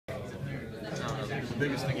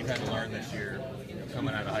biggest thing you've had to learn this year,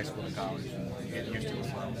 coming out of high school and college and getting used to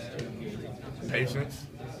as well? Patience.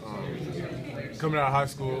 Coming out of high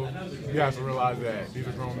school, you have to realize that these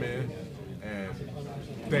are grown men,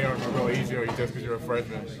 and they aren't going to go easier just because you're a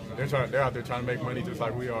freshman. They're out there trying to make money just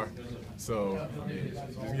like we are. So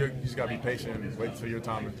you just got to be patient and wait until your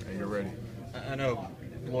time and you're ready. I know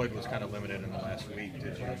Lloyd was kind of limited in the last week.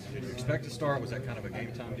 Did you expect to start? Was that kind of a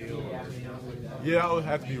game time deal? Or? Yeah, I would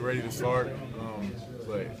have to be ready to start.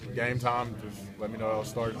 But game time, just let me know I'll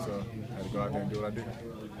start. So I had to go out there and do what I did.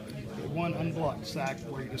 One unblocked sack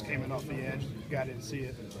where you just came in off the edge, got in and see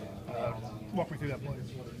it. Walk me through that play.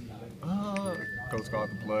 Coach called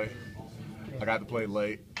the play. I got the play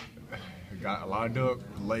late. Got lined up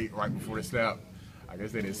late right before the snap. I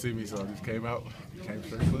guess they didn't see me, so I just came out, came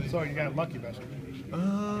straight play. So you got lucky, basically.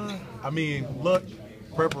 I mean, luck,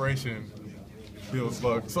 preparation builds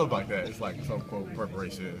luck, something like that. It's like some quote,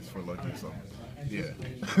 preparation is for lucky, so yeah.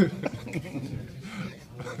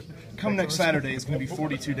 Come next Saturday, it's going to be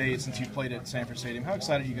 42 days since you played at Sanford Stadium. How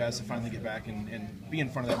excited are you guys to finally get back and be in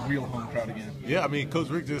front of that real home crowd again? Yeah, I mean, Coach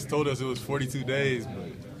Rick just told us it was 42 days,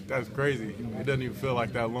 but that's crazy. It doesn't even feel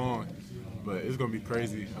like that long, but it's going to be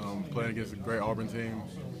crazy playing against a great Auburn team,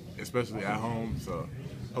 especially at home, so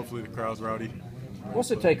hopefully the crowd's rowdy. What's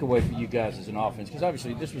the takeaway for you guys as an offense? Because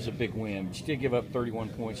obviously this was a big win, but you did give up 31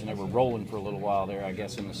 points, and they were rolling for a little while there, I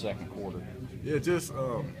guess, in the second quarter. Yeah, just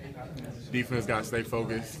defense got to stay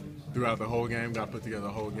focused throughout the whole game, got to put together the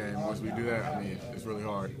whole game. Once we do that, I mean, it's really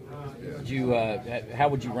hard. Yeah. How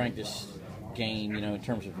would you rank this game, in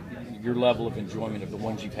terms of your level of enjoyment of the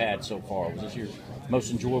ones you've had so far? Was this your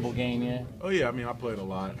most enjoyable game yet? Oh, yeah, I mean, I played a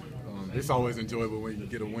lot. It's always enjoyable when you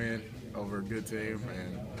get a win over a good team,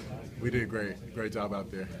 and we did great job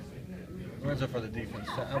out there. Lorenzo, for the defense,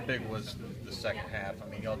 how big was the second half? I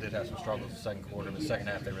mean, y'all did have some struggles in the second quarter, but the second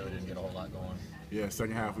half they really didn't get a whole lot going. Yeah,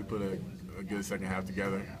 second half we put a good second half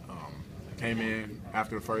together. Came in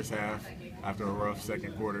after the first half, after a rough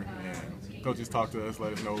second quarter, and coaches talked to us,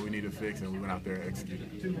 let us know what we needed to fix, and we went out there and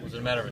executed. Was it a matter of